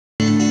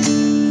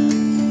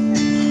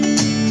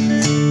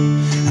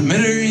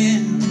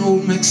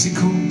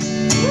Mexico.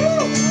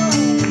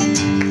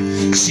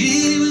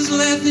 She was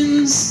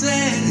laughing,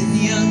 sad and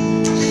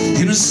young,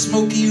 in a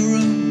smoky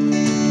room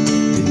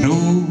that no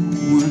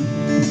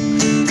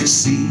one could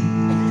see.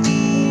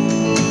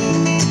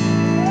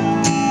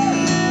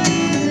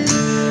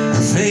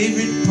 Her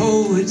favorite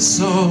poets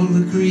all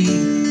agree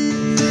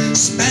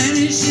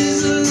Spanish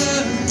is a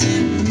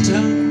loving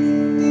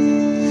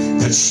tongue,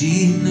 but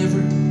she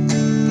never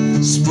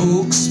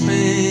spoke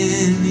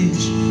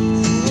Spanish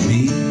to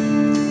me.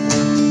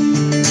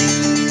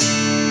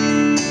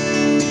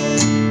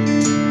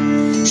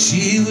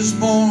 She was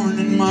born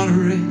in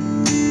Monterey.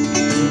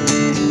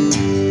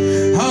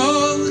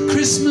 All the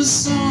Christmas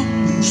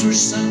songs were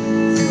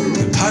sung.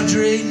 The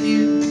Padre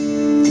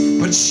knew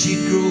what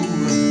she'd grow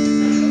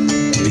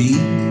up to be.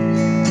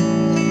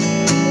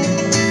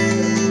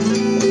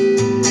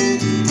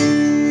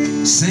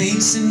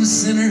 Saints and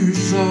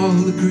sinners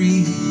all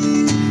agree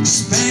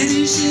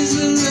Spanish is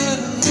a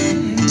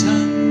loving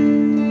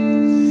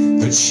tongue,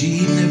 but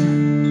she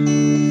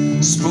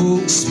never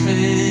spoke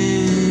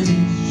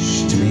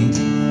Spanish to me.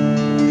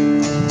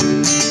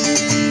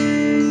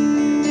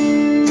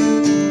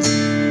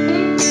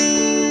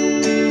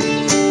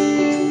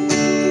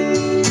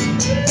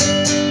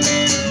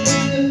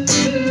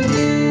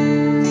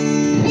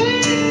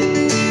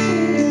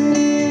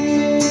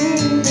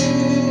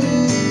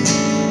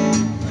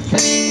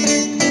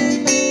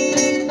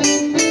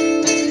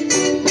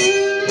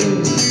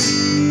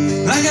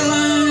 Like a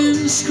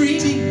lion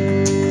screaming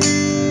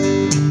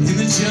in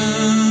the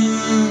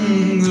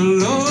jungle,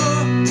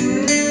 Lord.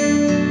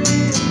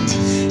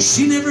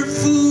 She never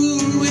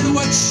fooled with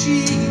what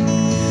she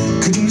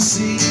couldn't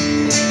see.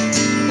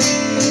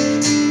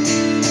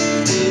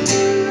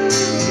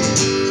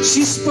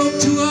 She spoke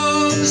to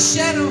all the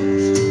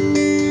shadows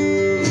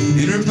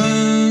in her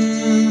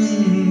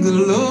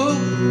bungalow,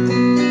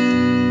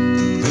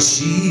 but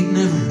she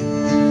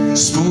never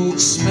spoke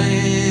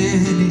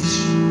Spanish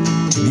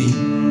to me.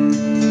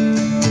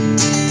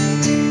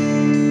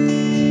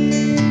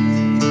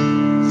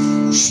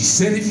 She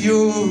said, if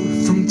you're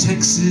from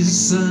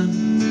Texas, son,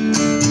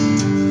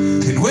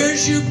 then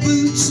where's your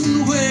boots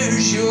and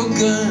where's your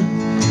gun?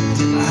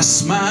 I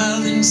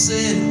smiled and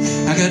said,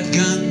 I got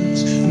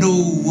guns no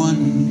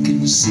one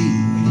can see.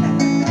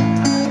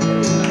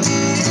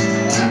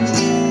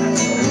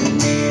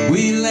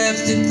 We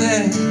laughed at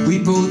that, we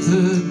both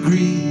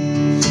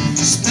agreed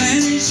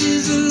Spanish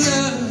is a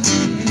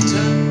loving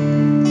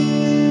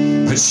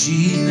tongue, but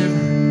she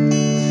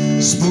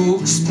never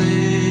spoke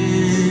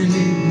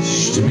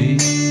Spanish to me.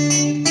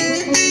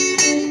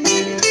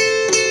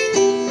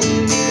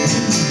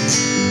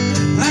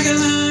 Like a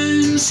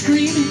lion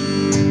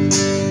screaming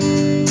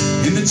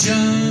in the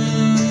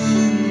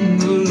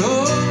jungle,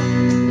 Lord.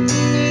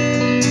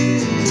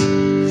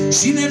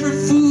 She never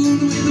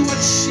fooled with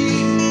what she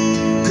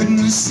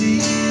couldn't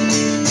see.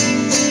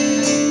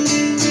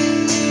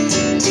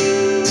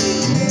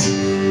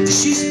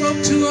 She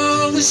spoke to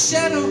all the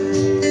shadows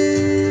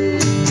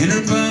in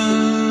her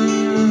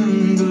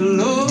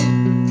bungalow,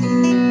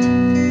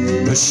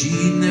 but she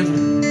never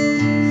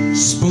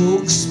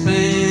spoke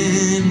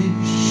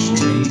Spanish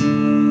to me.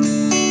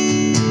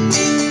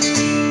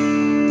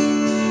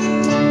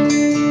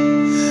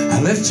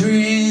 I left her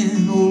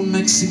in old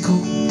Mexico.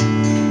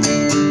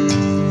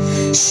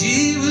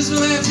 She was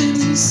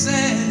laughing,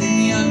 sad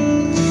and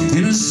young,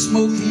 in a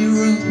smoky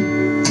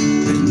room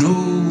that no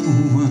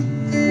one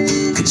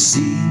could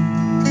see.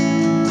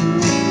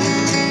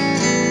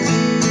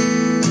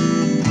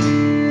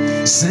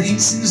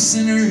 Saints and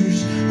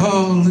sinners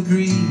all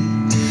agree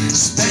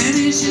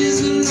Spanish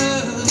is a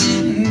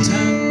loving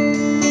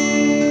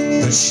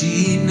tongue, but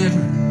she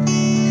never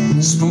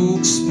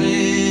spoke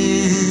Spanish.